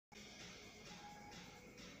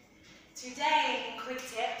Today in Quick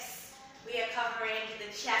Tips, we are covering the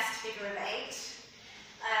chest figure of 8.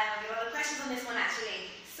 There are other questions on this one actually.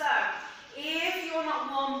 So, if you're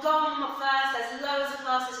not warm, go on warm up first. There's loads of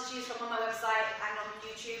classes to choose from on my website and on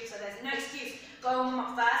YouTube, so there's no excuse. Go on warm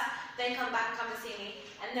up first, then come back and come and see me,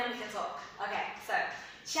 and then we can talk. Okay, so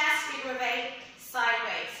chest figure of 8,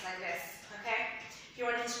 sideways, like this. Okay? If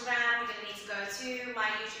you're on Instagram, you're going to need to go to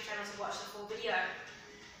my YouTube channel to watch the full video.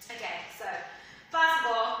 Okay, so first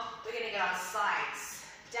of all, we're going to get our sides.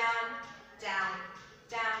 Down, down,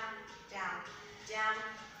 down, down, down.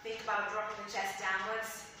 Think about dropping the chest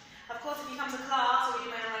downwards. Of course, if you come to class, or we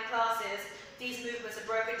do my online classes, these movements are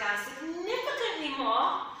broken down significantly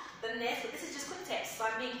more than this, but this is just quick tips, so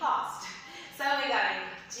I'm being fast. So we're going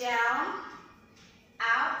down,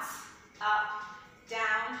 out, up,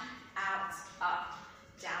 down, out, up,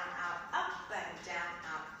 down, out, up, and down,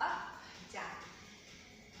 out, up, down.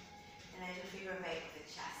 And then do a figure of 8 with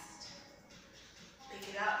the chest.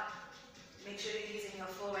 Pick it up. Make sure you're using your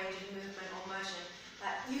full range of movement or motion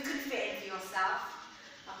that you can fit in for yourself.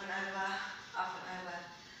 Up and over, up and over,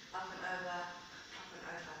 up and over, up and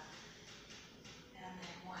over. And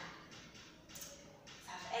then 1. Let's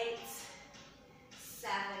have 8,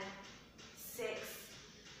 7, 6,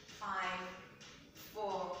 5,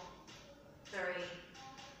 4, 3,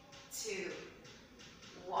 2,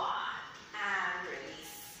 1. And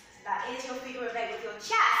release. So that is your figure of 8 with your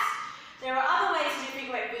chest. There are other ways to do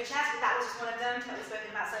figure 8 with your chest, but that was just one of them that we've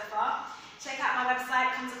spoken about so far. Check out my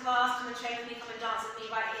website, come to class, come and train with me, come and dance with me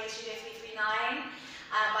right here, Studio 339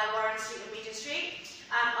 by Warren Street and Regent Street.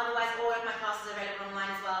 Otherwise, all of my classes are available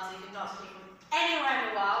online as well, so you can dance with me from anywhere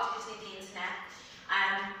in the world. You just need the internet.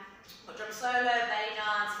 Got drum solo, belly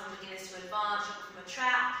dance, from beginners to advanced, from a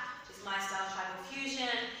trap, which is my style, tribal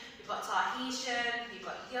fusion. You've got Tahitian, you've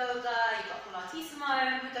got yoga, you've got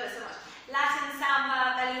Pilatissimo, we've got so much. Latin,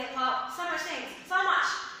 samba, belly hip hop, so much things, so much.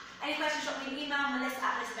 Any questions, drop me an email,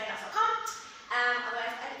 melissa@melissa